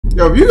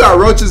Yo, if you got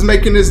roaches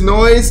making this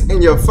noise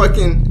in your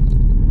fucking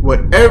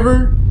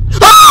whatever.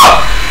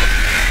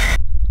 Ah!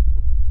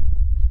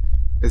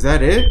 Is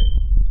that it?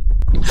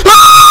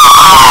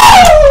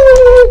 Ah!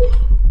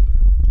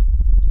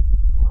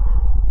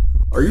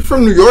 Are you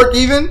from New York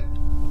even?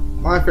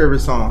 My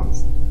favorite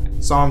songs.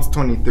 Psalms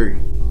 23.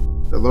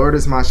 The Lord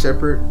is my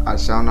shepherd, I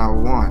shall not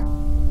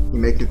want. He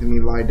maketh me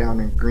lie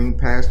down in green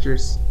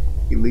pastures.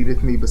 He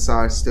leadeth me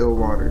beside still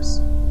waters.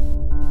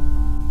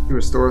 He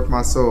restoreth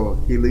my soul.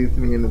 He leadeth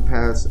me in the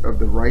paths of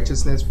the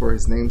righteousness for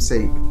his name's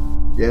sake.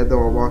 Yea,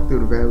 though I walk through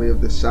the valley of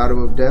the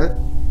shadow of death,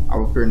 I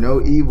will fear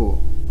no evil.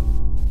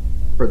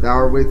 For thou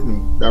art with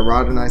me. Thy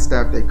rod and thy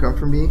staff, they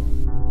comfort me.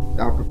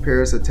 Thou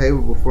preparest a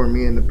table before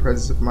me in the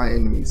presence of my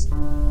enemies.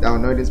 Thou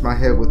anointest my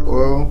head with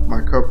oil, my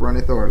cup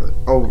runneth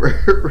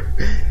over.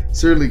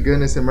 Surely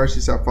goodness and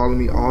mercy shall follow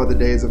me all the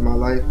days of my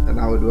life, and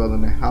I will dwell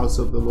in the house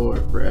of the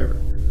Lord forever.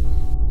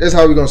 That's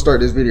how we're gonna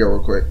start this video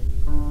real quick.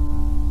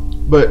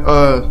 But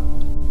oh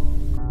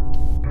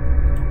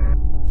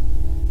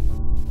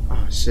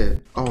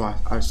shit. Oh,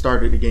 I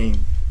started the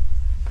game.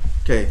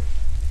 Okay.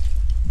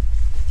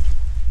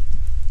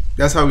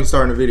 That's how we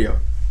start a video.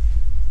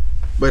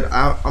 But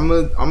I'm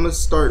gonna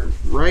start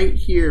right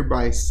here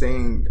by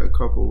saying a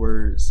couple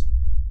words.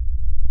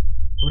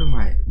 What am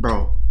I,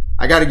 bro?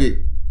 I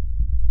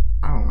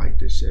don't like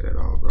this shit at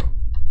all, bro.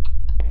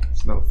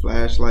 There's no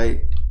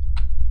flashlight.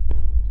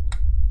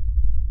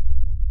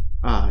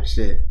 Ah,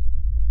 shit.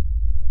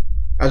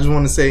 I just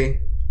want to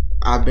say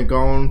I've been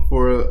gone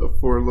for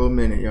a little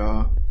minute,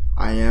 y'all.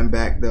 I am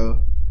back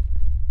though,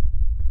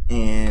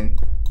 and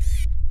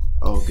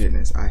oh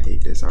goodness, I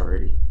hate this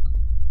already.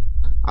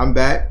 I'm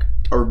back.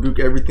 I rebuke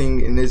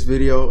everything in this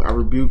video. I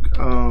rebuke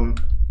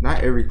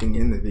not everything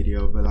in the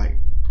video, but like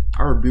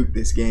I rebuke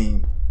this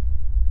game.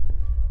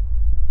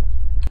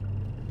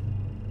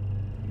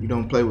 You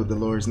don't play with the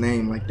Lord's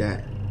name like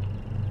that.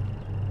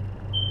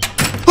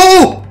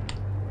 Oh!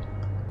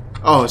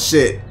 Oh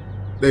shit.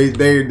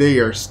 They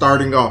are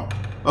starting off.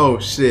 Oh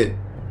shit.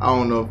 I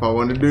don't know if I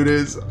want to do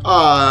this.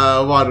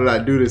 Why did I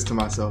do this to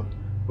myself?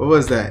 What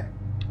was that?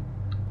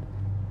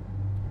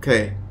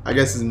 Okay, I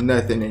guess there's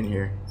nothing in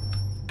here.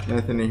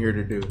 Nothing in here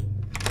to do.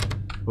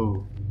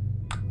 Ooh.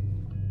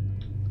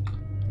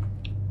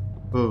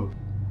 Ooh.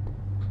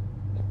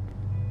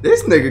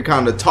 This nigga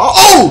kinda tall.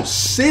 Oh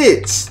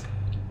shit!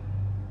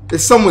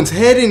 There's someone's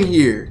head in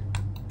here.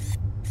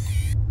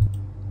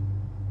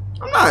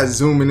 I'm not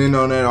zooming in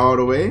on that all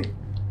the way.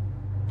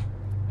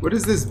 What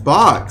is this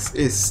box?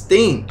 It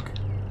stink.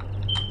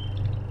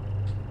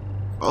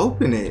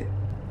 Open it.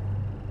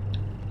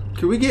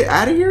 Can we get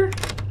out of here?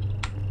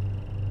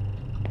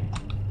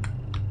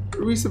 What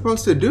are we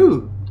supposed to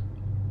do?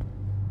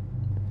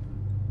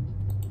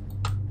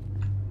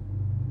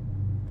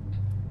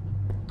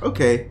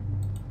 Okay.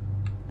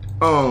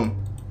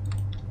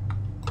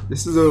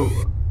 This is a...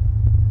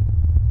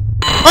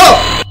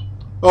 Oh!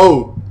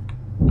 Oh!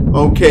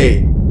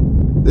 Okay.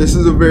 This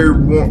is a very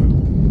warm...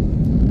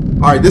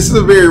 Alright, this is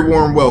a very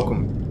warm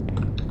welcome.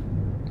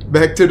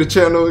 Back to the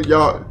channel,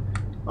 y'all.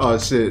 Oh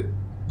shit.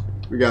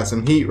 We got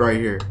some heat right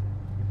here.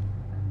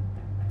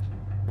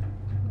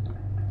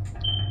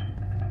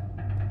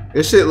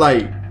 This shit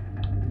like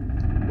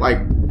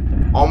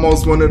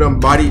almost one of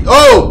them body...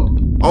 Oh!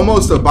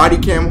 Almost a body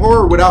cam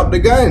horror without the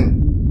gun.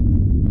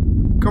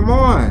 Come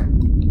on.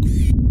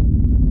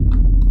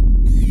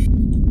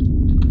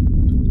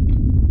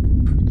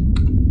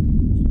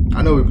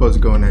 I know we're supposed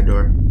to go in that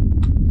door.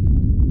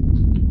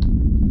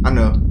 I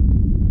know.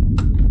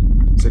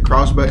 It's a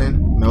cross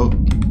button. Nope.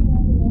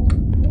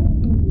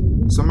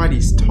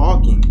 Somebody's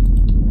talking.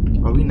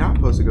 Are we not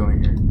supposed to go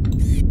in here?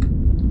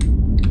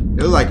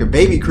 It looks like a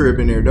baby crib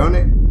in there, don't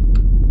it?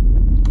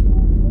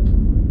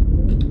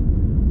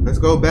 Let's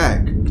go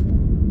back.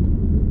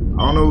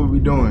 I don't know what we're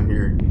doing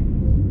here.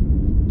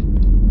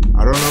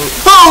 I don't know.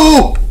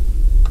 Oh!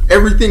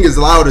 Everything is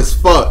loud as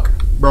fuck,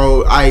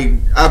 bro. I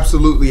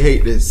absolutely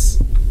hate this.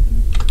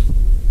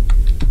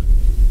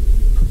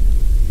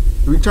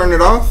 Do we turn it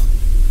off?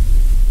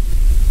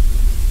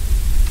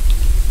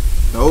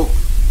 Nope.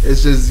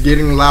 It's just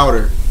getting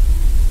louder.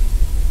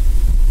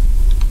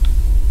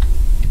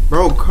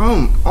 Bro,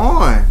 come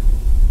on.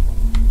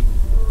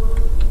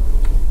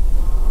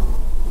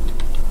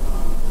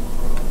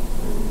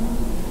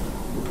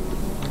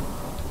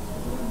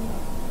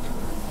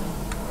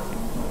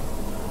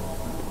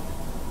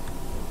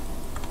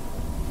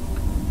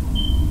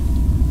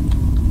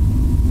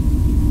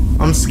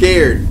 I'm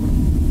scared.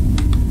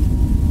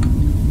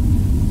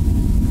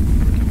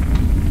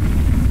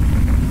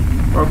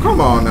 Bro,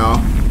 come on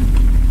now.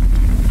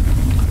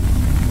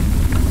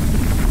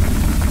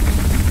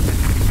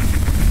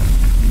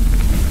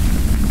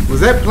 Was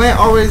that plant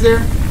always there?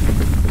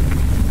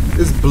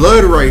 There's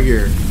blood right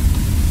here.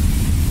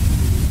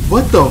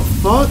 What the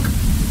fuck?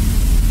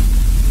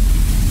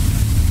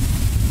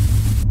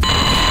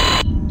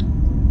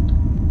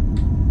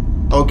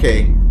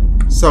 Okay,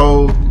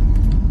 so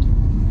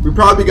we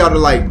probably gotta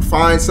like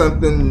find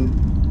something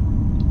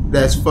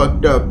that's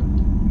fucked up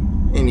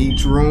in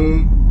each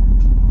room.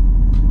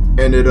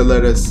 and it'll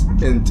let us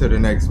into the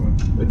next one.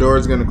 The door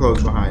is gonna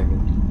close behind me.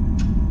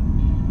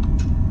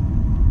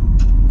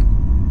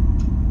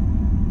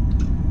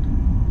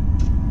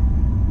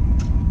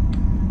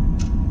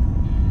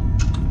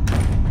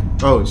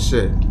 Oh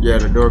shit. Yeah,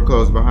 the door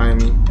closed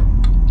behind me.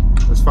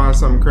 Let's find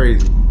something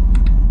crazy.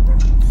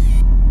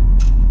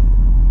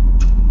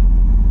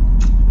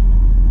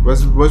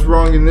 What's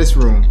wrong in this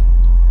room?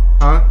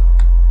 Huh?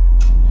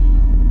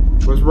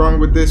 What's wrong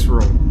with this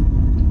room?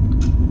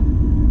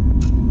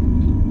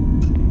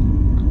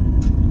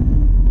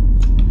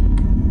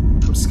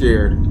 I'm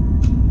scared.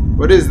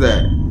 What is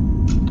that?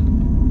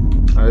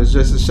 It's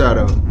just a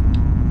shadow.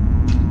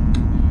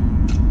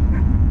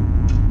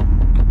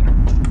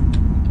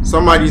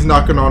 Somebody's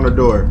knocking on the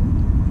door.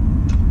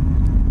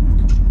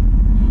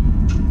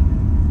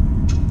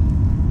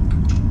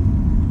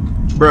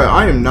 Bruh,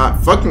 I am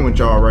not fucking with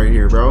y'all right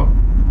here, bro.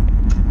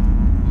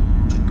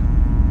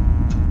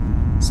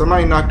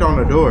 Somebody knocked on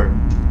the door.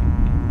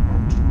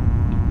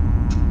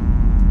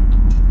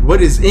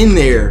 What is in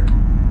there?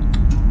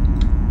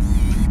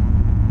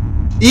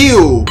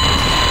 Ew!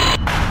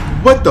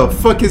 What the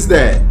fuck is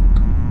that?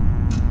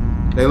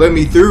 They let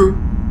me through.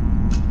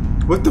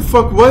 What the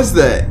fuck was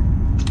that?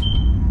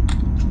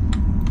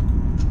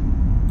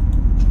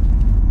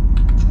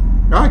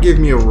 Y'all give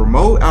me a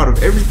remote out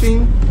of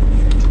everything?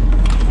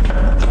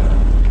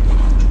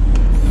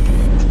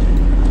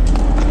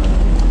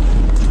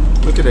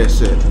 Look at that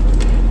shit.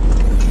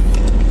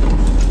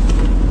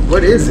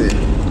 What is it?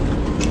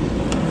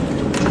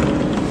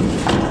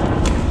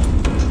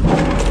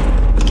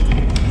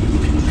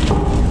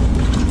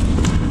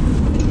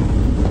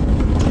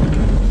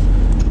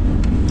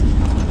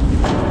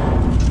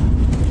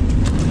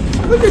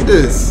 Look at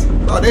this.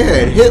 Oh, they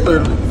had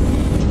Hitler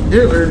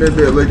in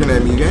there looking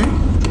at me, gang.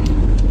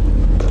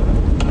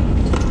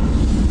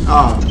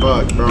 Ah,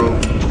 fuck, bro.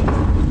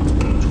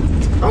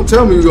 Don't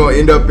tell me we're gonna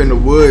end up in the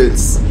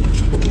woods.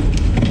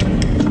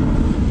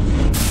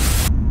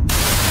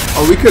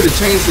 Oh, we could have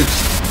changed the.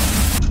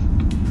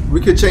 We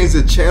could change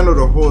the channel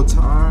the whole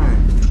time.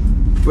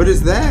 What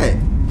is that?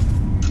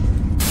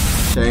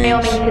 Change.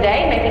 Filming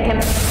today, making him.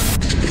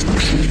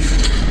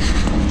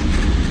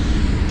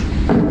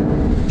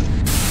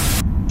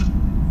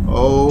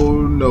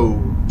 Oh no!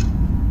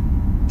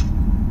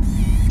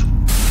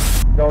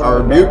 I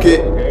rebuke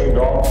it.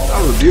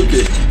 I rebuke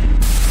it.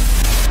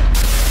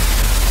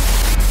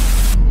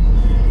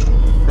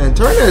 And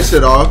turn that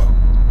shit off.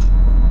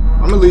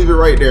 I'm gonna leave it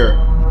right there.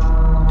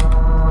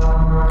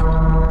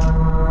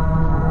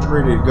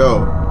 Ready to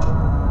go.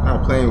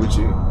 Not playing with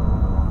you.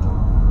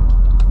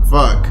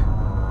 Fuck.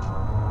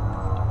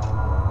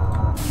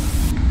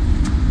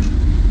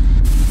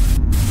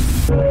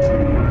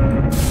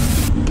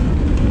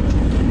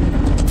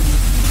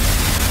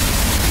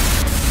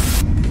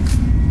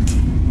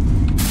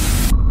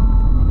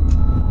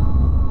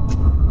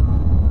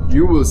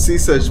 You will see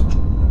such.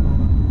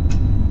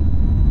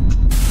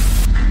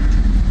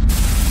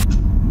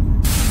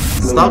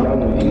 Stop.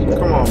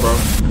 Come on, bro.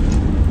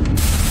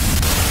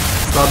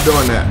 Stop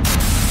doing that.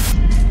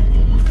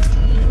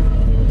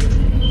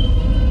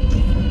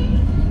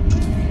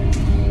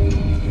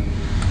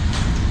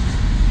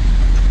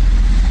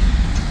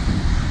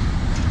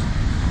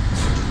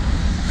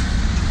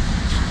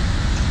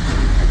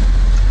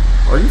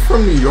 Are you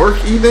from New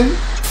York even?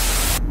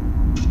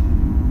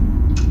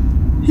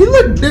 He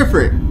looked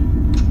different.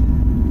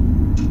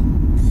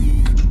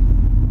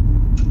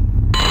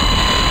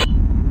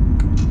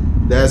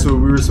 That's what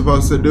we were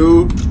supposed to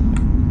do.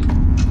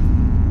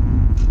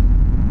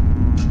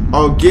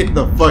 Oh, get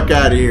the fuck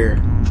out of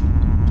here.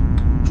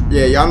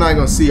 Yeah, y'all not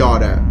gonna see all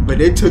that. But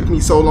it took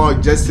me so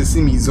long just to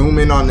see me zoom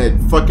in on that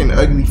fucking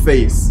ugly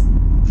face.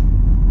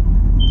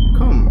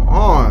 Come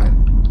on.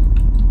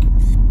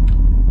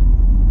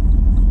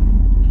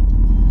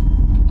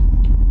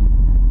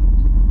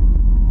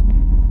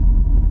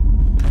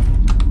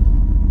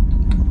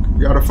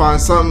 You gotta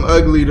find something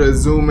ugly to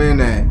zoom in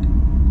at.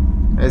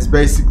 That's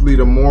basically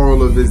the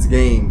moral of this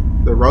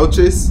game. The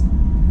roaches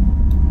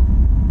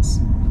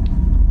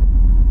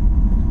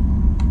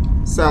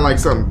sound like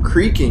something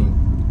creaking.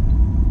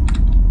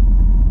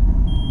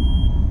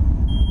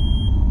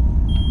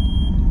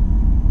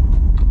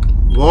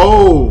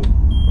 Whoa!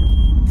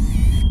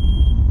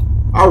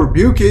 I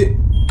rebuke it.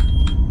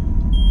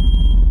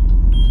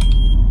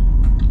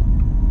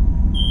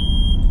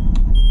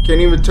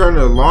 Can't even turn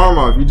the alarm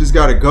off. You just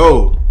gotta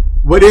go.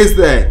 What is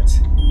that?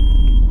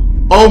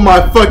 Oh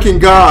my fucking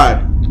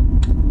god.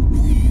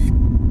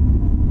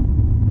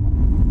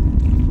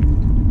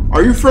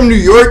 Are you from New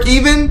York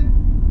even?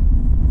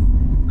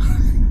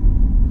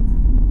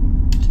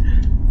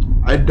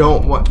 I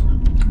don't want.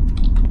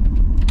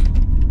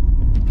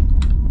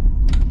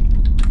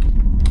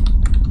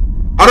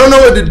 I don't know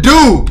what to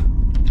do.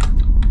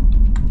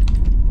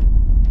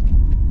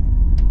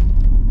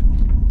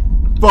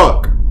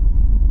 Fuck.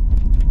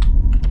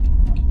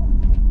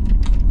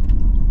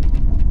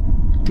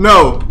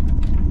 No.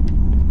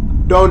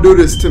 Don't do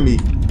this to me.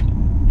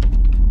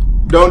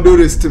 Don't do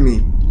this to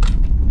me.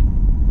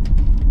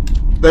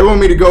 They want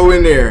me to go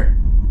in there.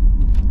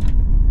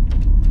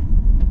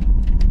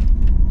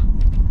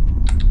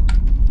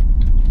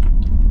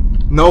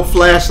 No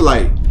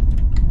flashlight.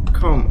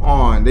 Come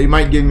on. They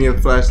might give me a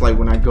flashlight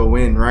when I go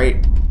in,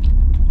 right?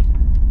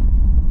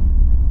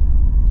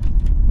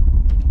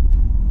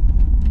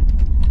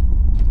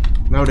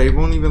 No, they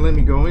won't even let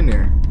me go in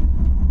there.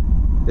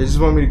 They just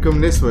want me to come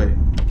this way.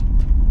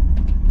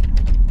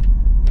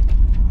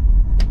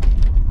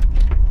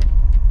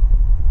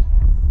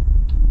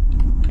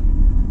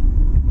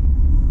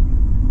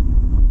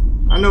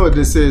 I know what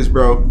this is,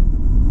 bro.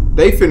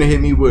 They finna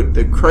hit me with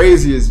the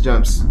craziest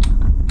jumps.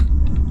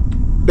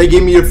 They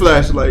give me a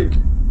flashlight.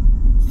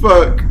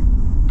 Fuck.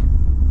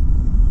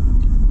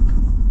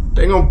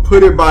 They gonna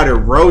put it by the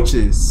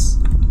roaches.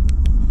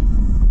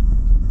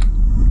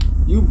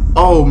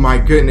 Oh my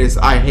goodness,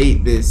 I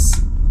hate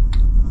this.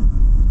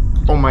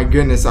 Oh my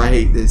goodness, I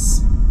hate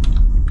this.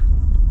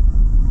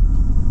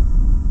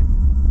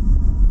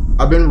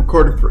 I've been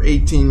recording for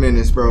 18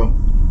 minutes, bro.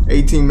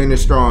 18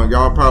 minutes strong.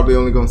 Y'all probably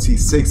only gonna see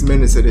 6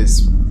 minutes of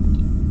this.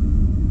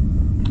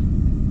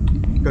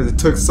 Because it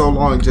took so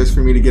long just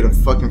for me to get a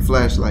fucking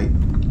flashlight.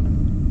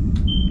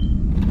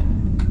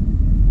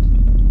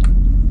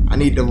 I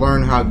need to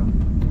learn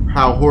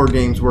how horror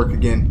games work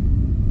again.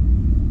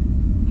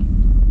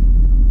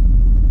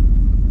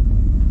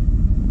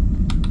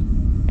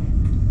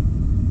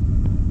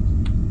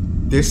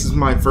 This is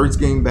my first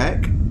game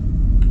back?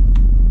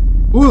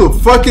 Who the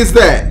fuck is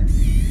that?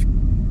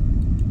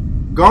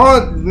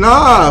 Gone?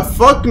 Nah,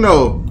 fuck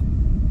no.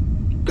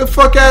 Get the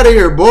fuck out of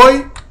here,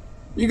 boy.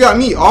 You got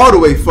me all the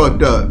way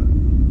fucked up.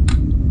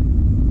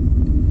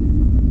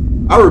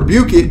 I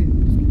rebuke it.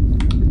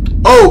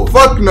 Oh,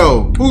 fuck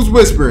no. Who's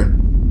whispering?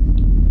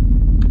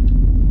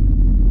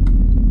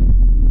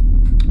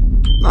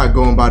 Not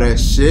going by that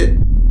shit.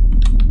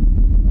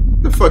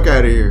 Get the fuck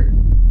out of here.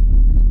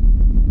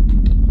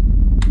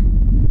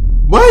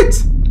 What?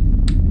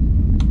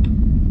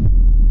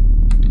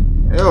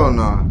 Hell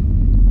nah.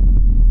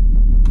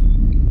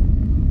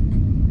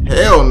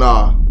 Hell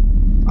nah.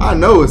 I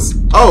know it's...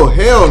 Oh,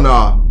 hell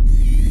nah.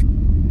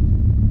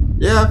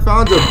 Yeah, I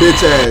found your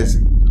bitch ass.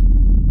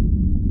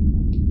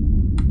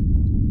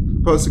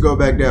 Supposed to go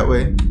back that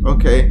way.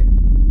 Okay.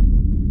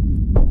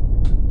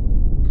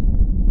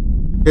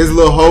 His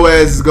little hoe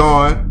ass is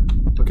gone.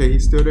 Okay,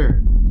 he's still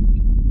there.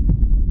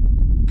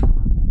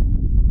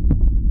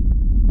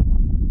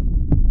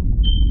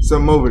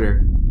 Something over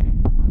there.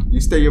 You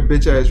stay your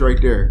bitch ass right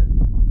there.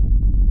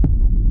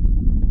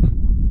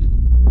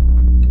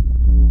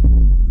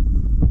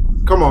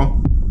 Come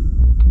on.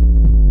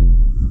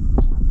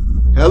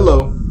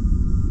 Hello.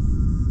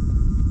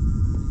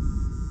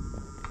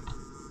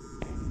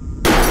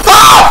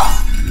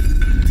 Ah!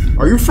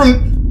 Are you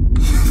from...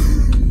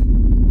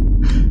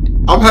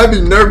 I'm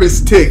having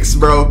nervous tics,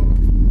 bro.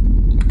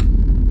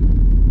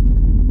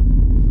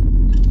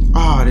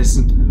 Ah, this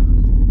is...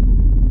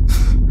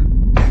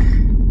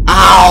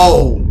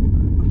 Ow!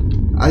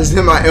 I just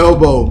hit my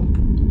elbow.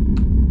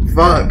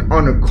 Fuck,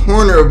 on the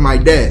corner of my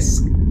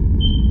desk.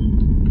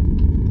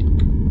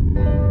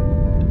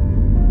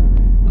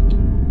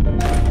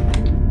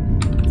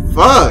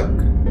 Fuck.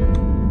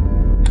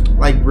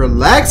 Like,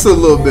 relax a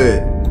little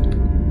bit.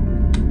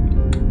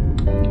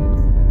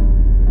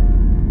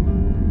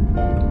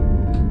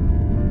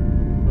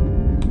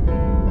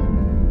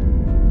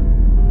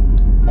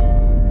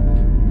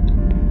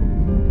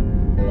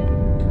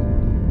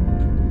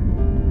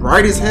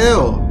 Bright as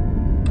hell.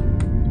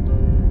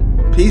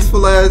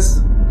 Peaceful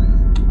as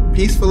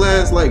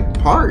like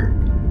park.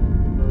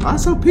 Why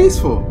so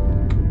peaceful?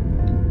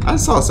 I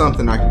saw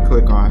something I can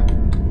click on.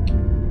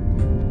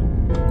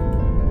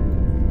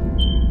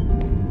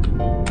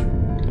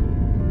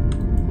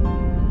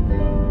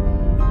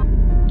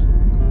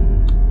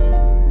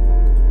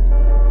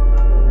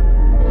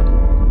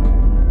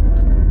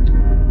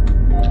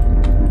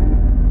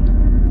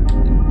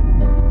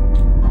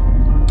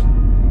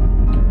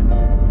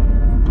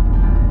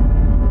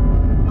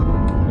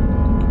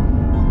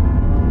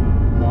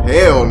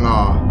 Hell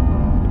nah.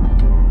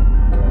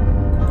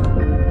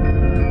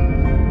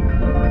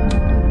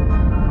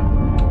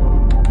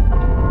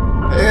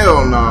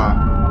 Hell nah.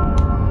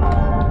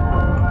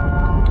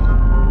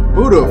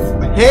 Who the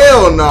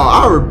hell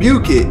nah. I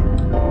rebuke it.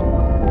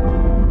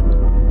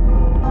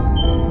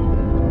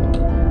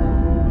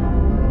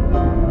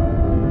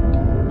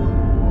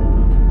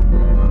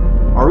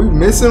 Are we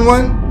missing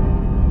one?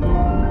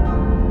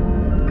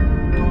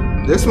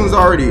 This one's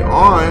already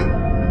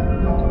on.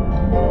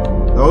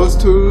 Those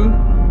two,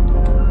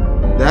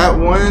 that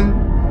one.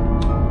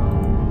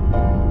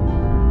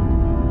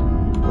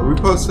 Are we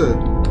supposed to?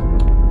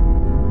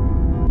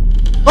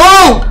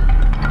 Oh!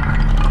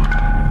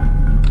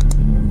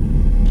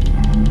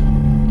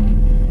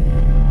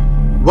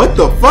 What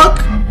the fuck?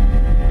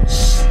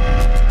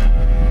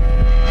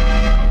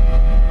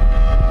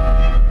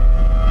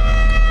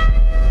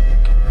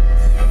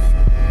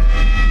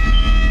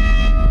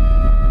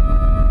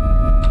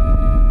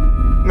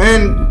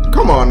 Man,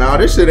 come on now.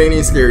 This shit ain't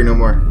even scary no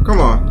more.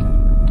 Come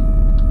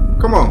on.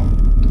 Come on.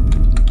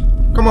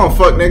 on,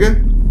 fuck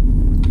nigga.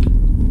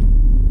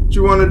 What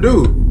you wanna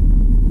do?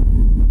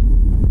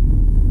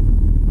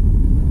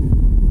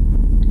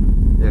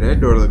 Yeah, that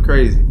door look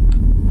crazy.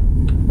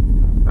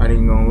 I ain't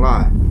even gonna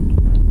lie.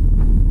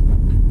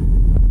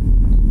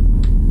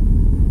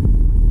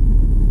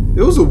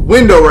 There was a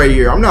window right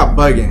here. I'm not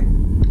bugging.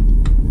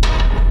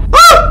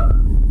 Ah!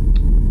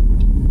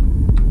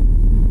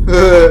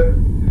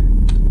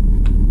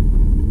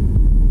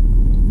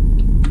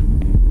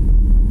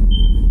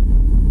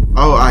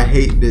 Oh, I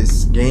hate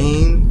this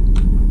game.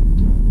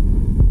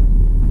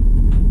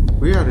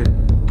 We gotta.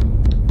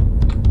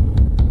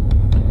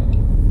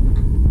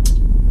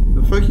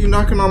 The fuck you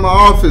knocking on my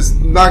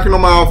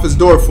office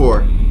door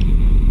for?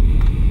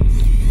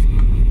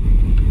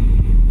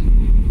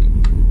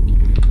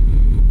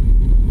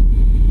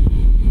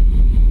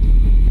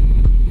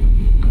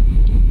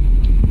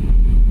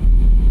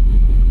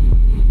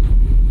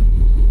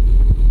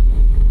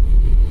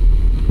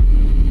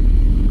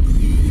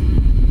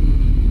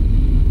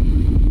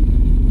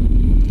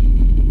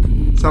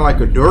 Sound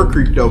like a door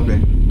creaked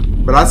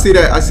open. But I see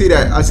that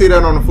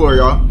on the floor,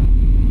 y'all.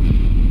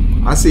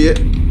 I see it.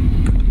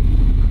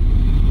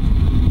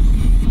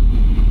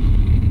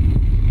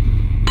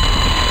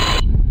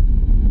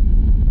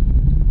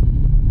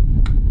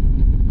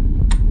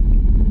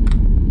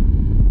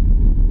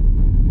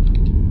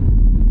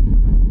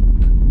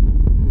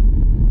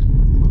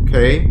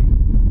 Okay.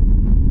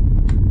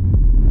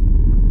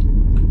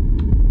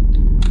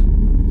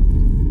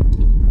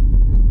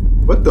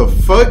 What the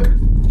fuck?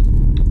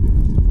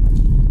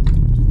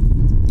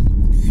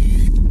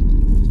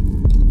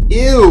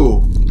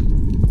 Ew.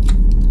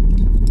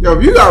 Yo,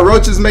 if you got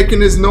roaches making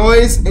this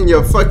noise in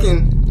your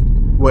fucking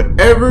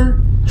whatever.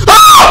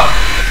 Ah!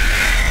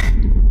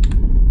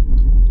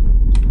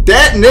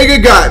 That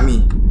nigga got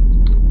me.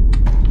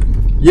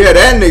 Yeah,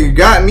 that nigga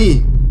got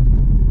me.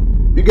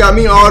 You got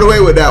me all the way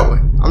with that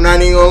one. I'm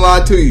not even gonna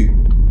lie to you.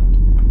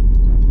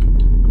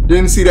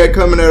 Didn't see that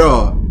coming at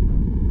all.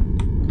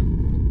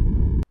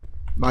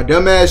 My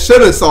dumb ass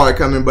should have saw it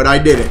coming, but I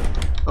didn't.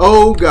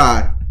 Oh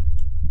God.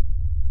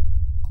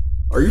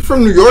 Are you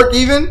from New York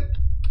even?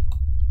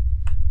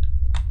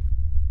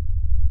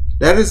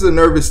 That is a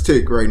nervous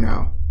tick right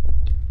now.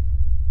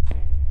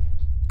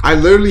 I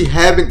literally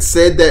haven't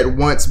said that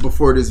once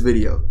before this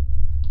video.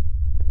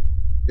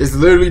 It's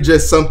literally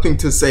just something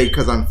to say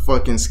because I'm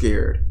fucking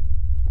scared.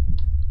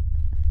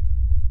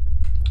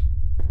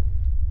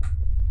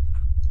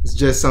 It's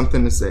just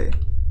something to say.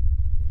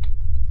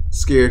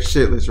 Scared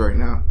shitless right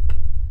now.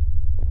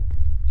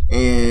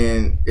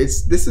 And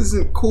this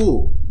isn't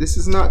cool. This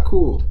is not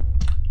cool.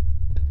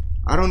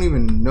 I don't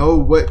even know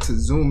what to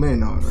zoom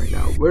in on right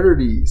now. What are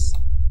these?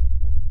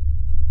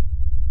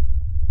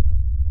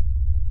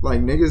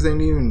 Like niggas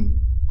ain't even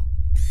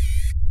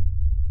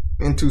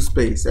into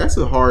space. That's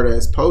a hard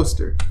ass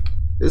poster.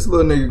 This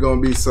little nigga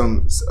gonna be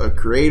a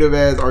creative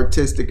ass,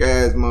 artistic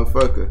ass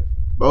motherfucker.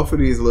 Both of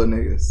these little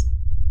niggas.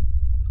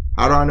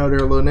 How do I know they're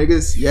little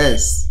niggas?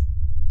 Yes.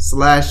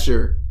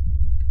 Slasher.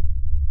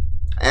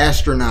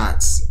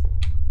 Astronauts.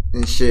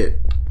 And shit.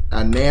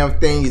 A damn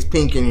thing is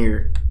pink in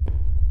here.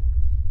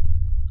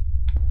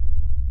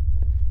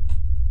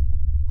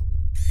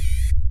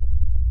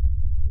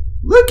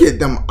 Look at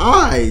them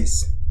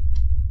eyes.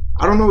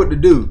 I don't know what to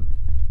do.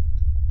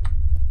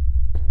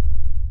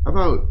 How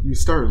about you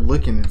start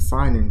looking and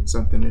finding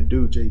something to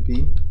do,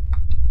 JP?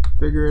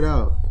 Figure it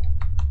out.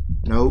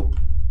 Nope.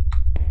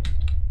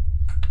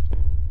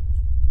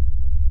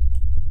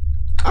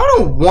 I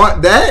don't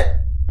want that.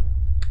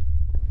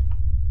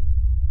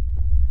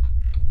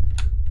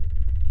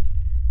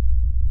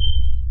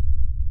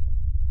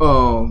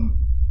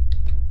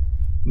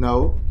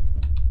 No.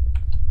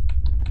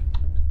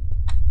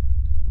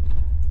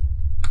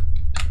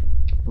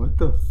 What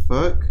the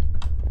fuck?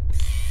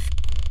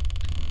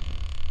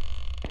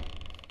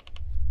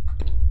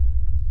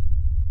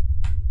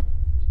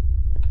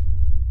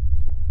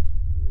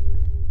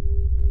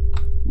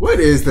 What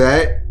is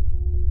that?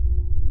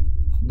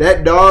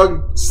 That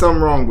dog,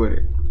 something wrong with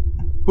it.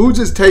 Who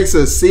just takes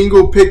a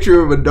single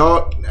picture of a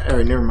dog?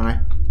 Alright, never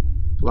mind.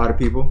 A lot of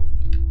people.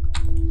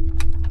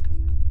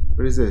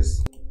 What is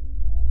this?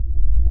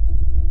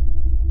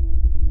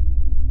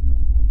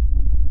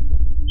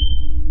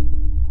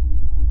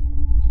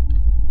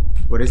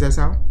 What is that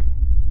sound?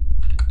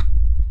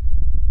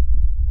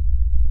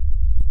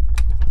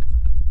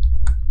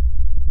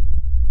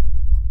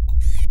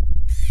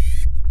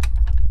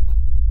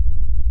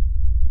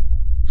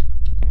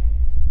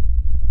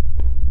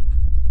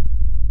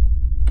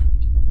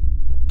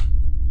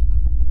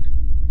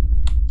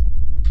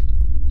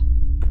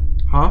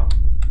 Huh?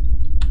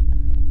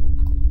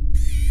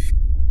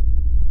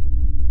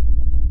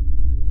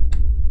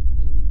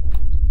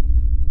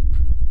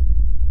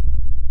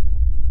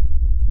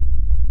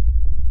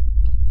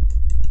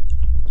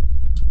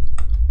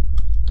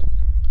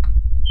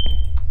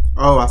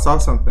 Oh, I saw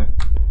something.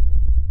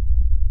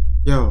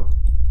 Yo.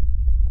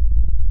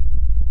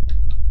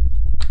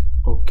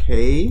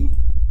 Okay.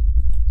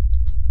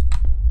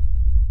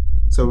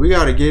 So So we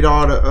gotta get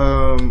all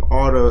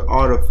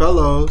the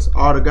fellows,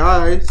 all the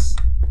guys.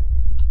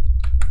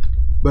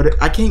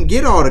 But I can't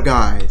get all the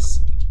guys.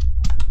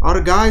 All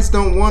the guys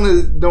don't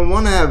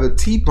wanna have a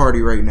tea party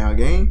right now,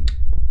 gang.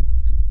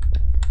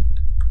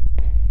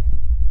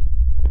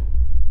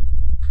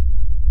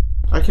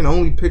 I can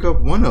only pick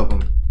up one of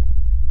them.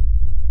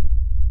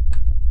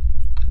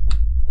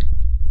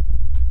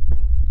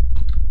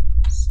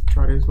 Let's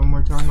try this one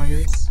more time, I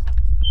guess.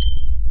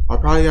 I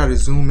probably gotta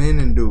zoom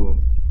in and do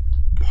them.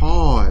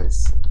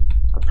 Pause.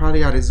 I probably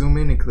gotta zoom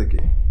in and click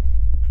it.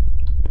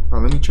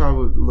 Let me try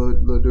with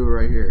little dude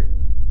right here.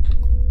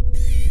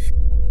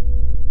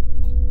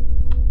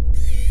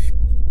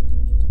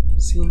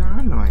 See, now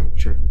I know I ain't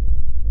tripping.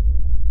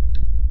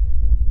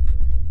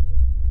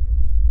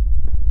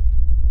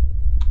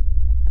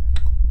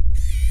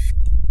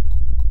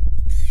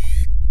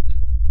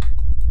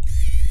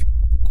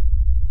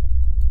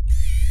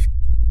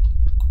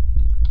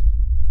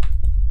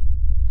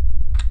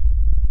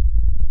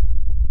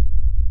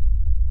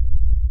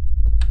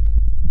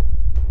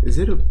 Is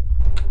it a...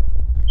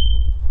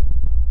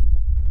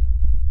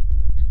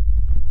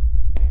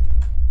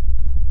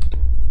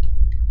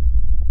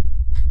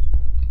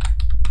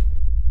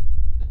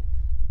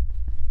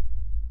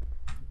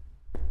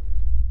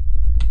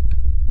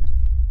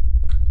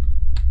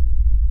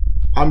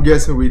 I'm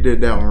guessing we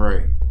did that one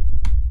right.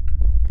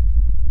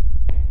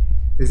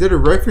 Is it a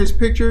reference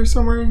picture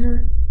somewhere in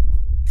here?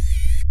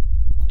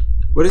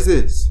 What is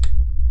this?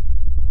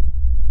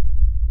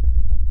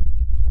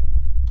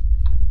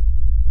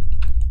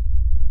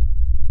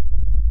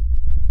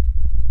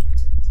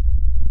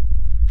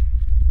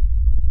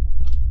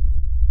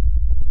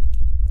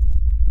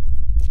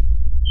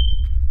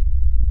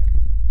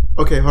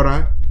 Okay, hold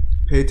on.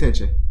 Pay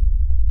attention.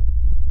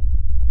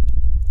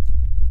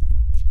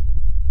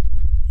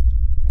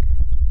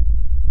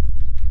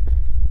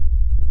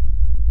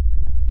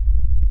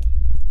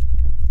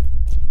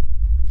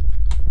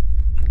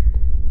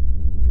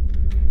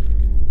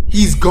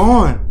 He's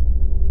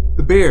gone.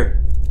 The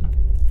bear.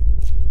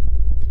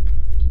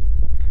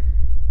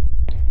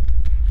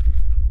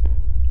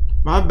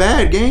 My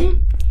bad,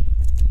 gang.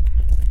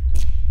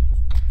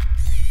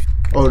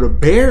 Oh, the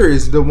bear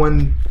is the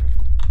one.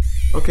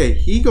 Okay,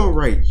 he go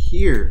right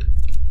here.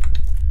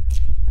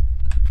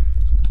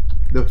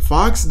 The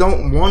fox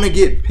don't want to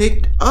get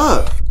picked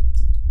up.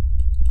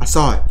 I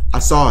saw it. I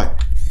saw it.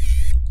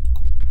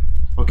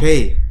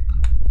 Okay.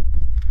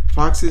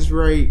 Fox is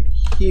right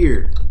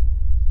here.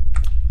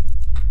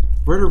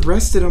 Where the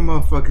rest of them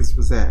motherfuckers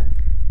was at?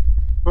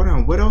 Hold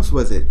on, what else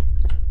was it?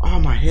 Oh,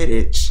 my head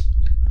itch.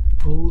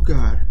 Oh,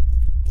 God.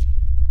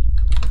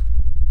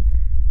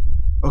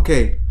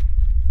 Okay.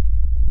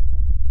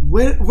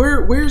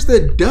 Where's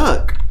the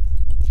duck?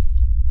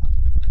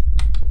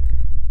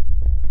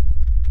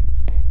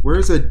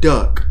 Where's a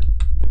duck?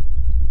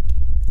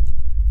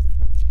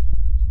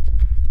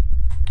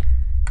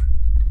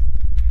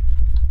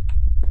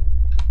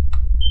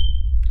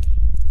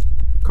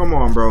 Come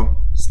on, bro.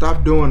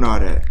 Stop doing all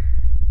that.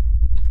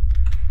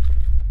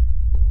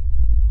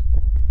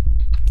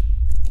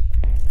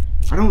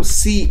 I don't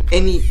see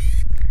any.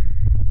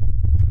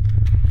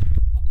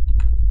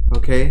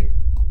 Okay.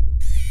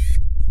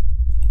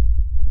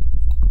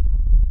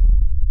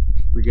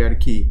 We got a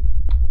key.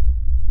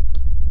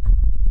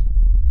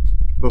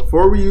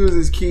 Before we use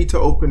this key to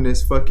open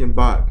this fucking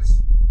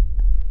box,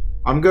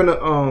 I'm gonna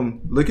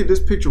look at this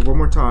picture one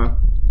more time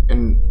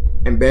and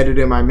embed it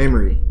in my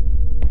memory.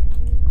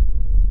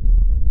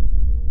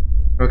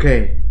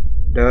 Okay,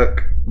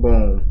 duck,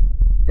 boom.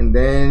 And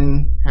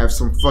then have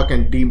some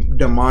fucking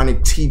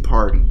demonic tea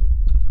party.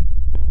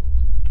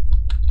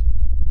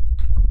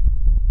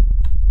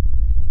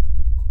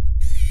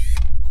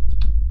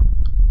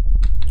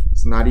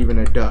 It's not even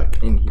a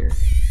duck in here.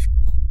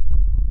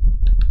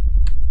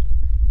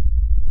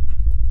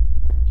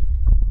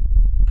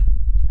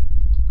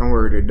 Don't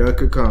worry, the duck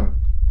could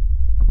come.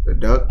 The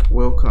duck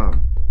will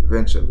come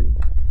eventually.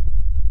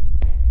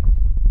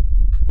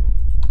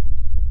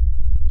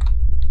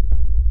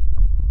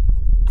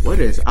 What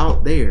is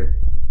out there?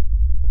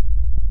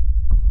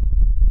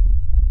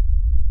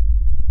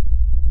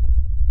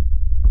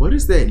 What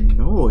is that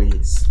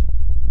noise?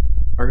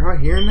 Are y'all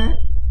hearing that?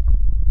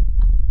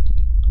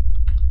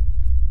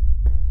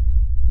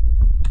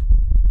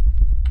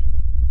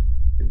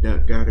 The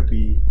duck gotta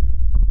be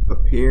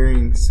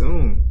appearing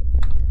soon.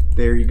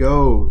 There he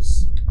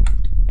goes.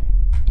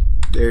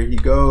 There he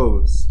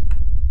goes.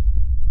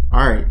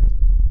 Alright.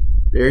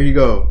 There you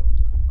go.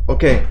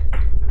 Okay.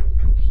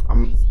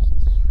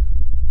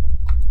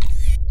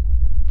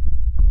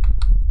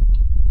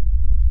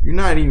 You're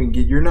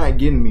not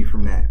getting me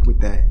from that with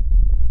that.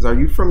 'Cause are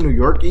you from New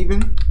York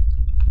even?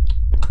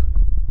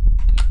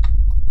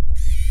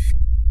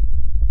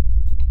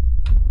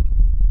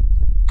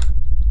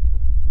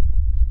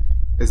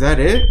 Is that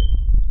it?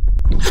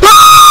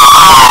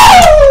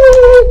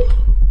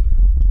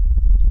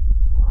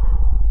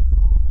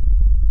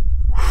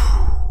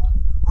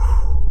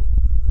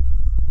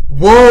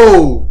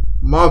 Whoa!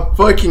 My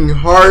fucking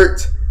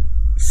heart.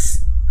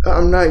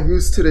 I'm not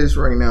used to this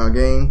right now,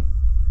 gang.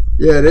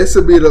 Yeah, this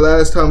will be the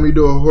last time we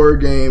do a horror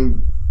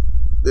game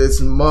this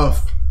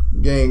month,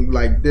 gang.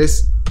 Like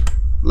this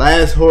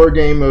last horror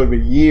game of the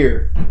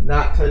year.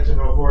 Not touching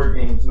no horror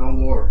games no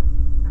more.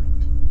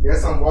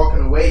 Guess I'm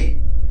walking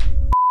away.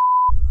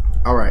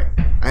 Alright,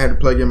 I had to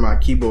plug in my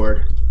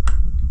keyboard.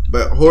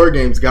 But horror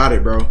games got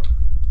it, bro.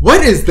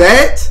 What is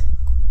that?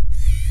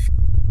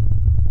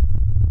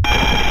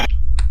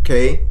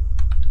 Okay.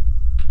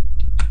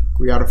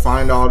 We gotta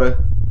find all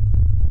the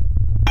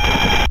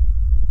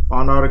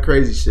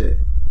crazy shit.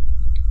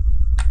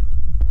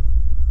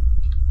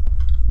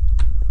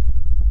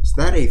 Is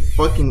that a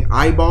fucking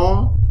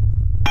eyeball?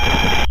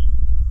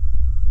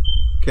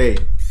 Okay.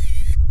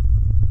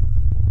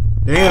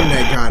 Damn,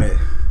 that got it.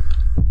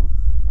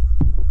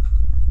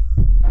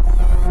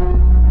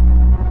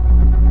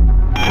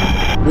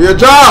 Do your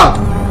job!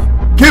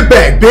 Get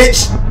back,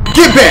 bitch!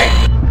 Get back!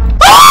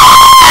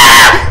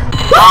 Ah!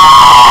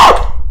 Ah!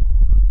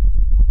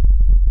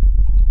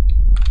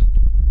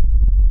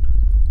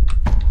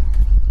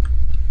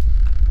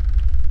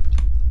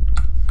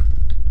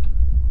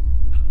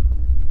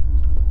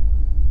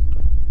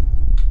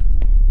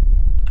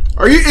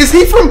 Is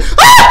he from,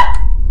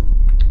 ah!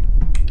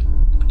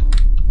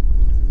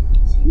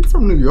 Is he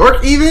from New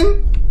York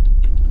even?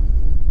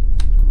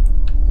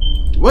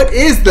 What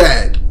is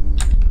that?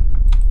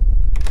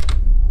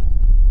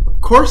 Of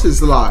course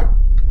it's locked.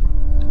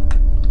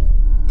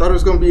 Thought it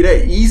was gonna be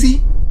that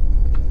easy.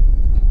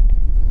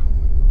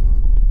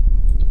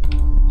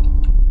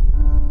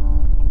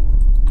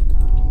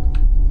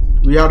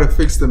 We ought to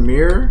fix the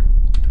mirror.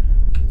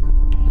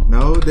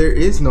 No, there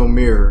is no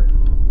mirror.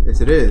 Yes,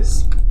 it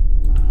is.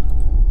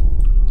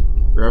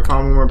 We gotta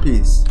find one more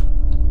piece.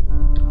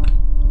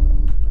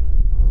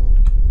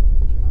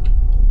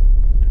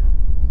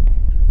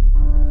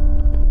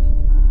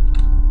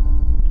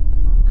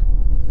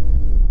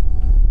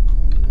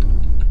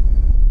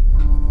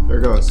 There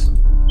it goes.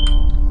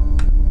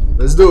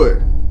 Let's do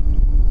it.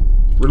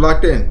 We're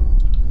locked in.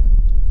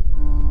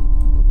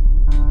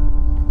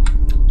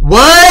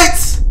 What?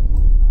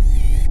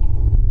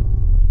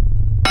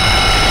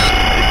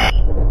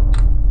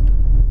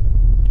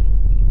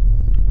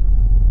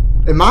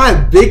 Am I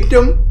a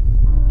victim?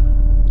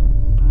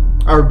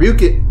 I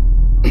rebuke it.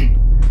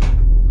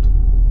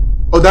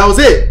 Oh, that was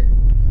it.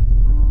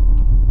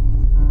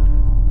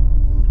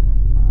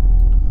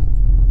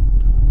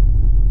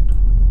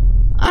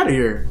 Out of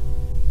here.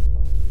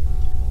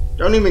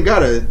 Don't even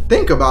gotta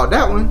think about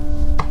that one.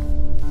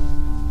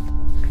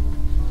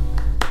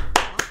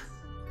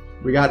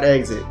 We got the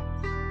exit.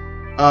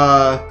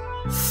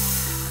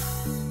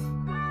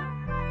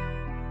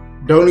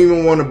 Don't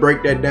even want to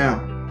break that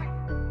down.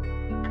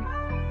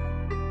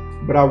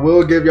 But I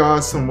will give y'all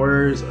some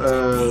words.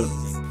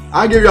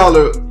 I'll give y'all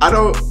a. I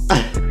don't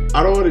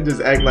want to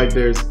just act like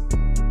there's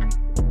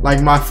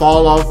like my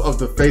fall off of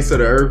the face of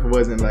the earth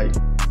wasn't like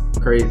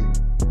crazy.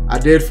 I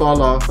did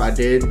fall off. I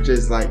did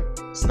just like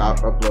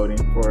stop uploading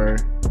for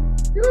it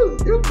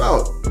was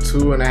about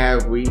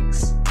 2.5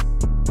 weeks,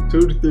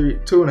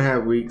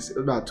 2.5 weeks. It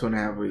was about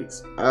 2.5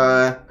 weeks.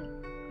 I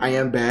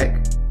am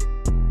back.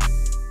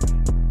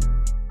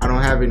 I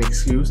don't have an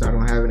excuse. I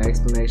don't have an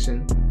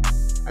explanation.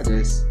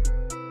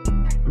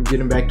 I'm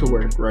getting back to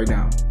work right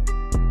now.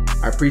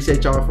 I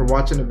appreciate y'all for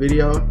watching the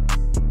video.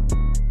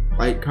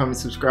 Like, comment,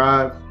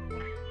 subscribe.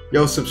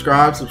 Yo,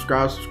 subscribe.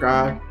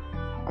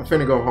 I'm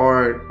finna go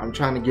hard. I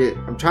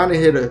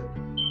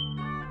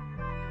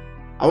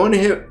want to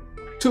hit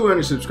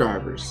 200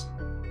 subscribers.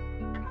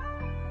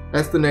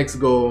 That's the next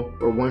goal,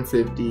 or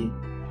 150,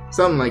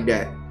 something like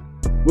that.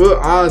 Well,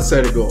 I'll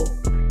set a goal.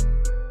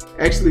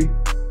 Actually,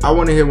 I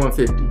want to hit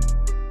 150.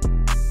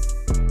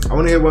 I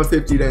want to hit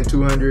 150, then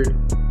 200.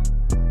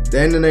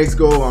 Then the next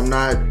goal, I'm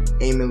not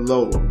aiming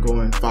low. I'm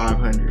going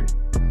 500.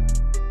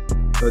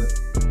 But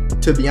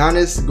to be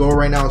honest, goal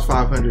right now is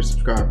 500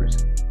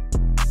 subscribers.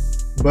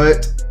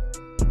 But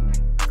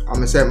I'm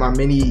gonna set my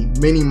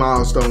mini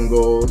milestone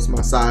goals,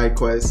 my side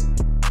quests.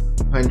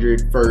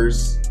 100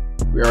 first.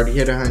 We already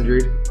hit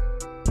 100.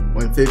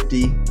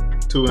 150,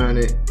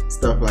 200,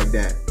 stuff like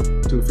that.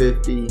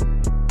 250.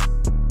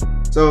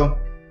 So,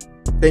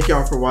 thank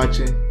y'all for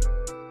watching.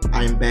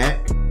 I am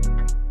back.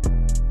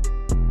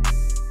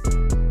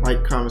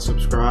 Like, comment,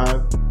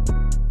 subscribe.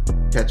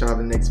 Catch y'all in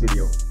the next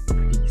video.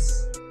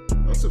 Peace.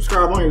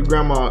 Subscribe on your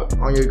grandma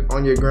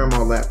on your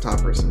grandma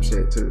laptop or some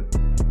shit too.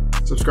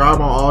 Subscribe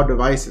on all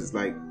devices.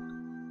 Like,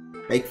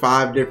 make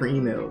 5 different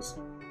emails.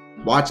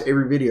 Watch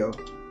every video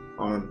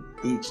on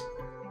each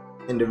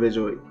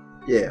individual.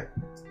 Yeah.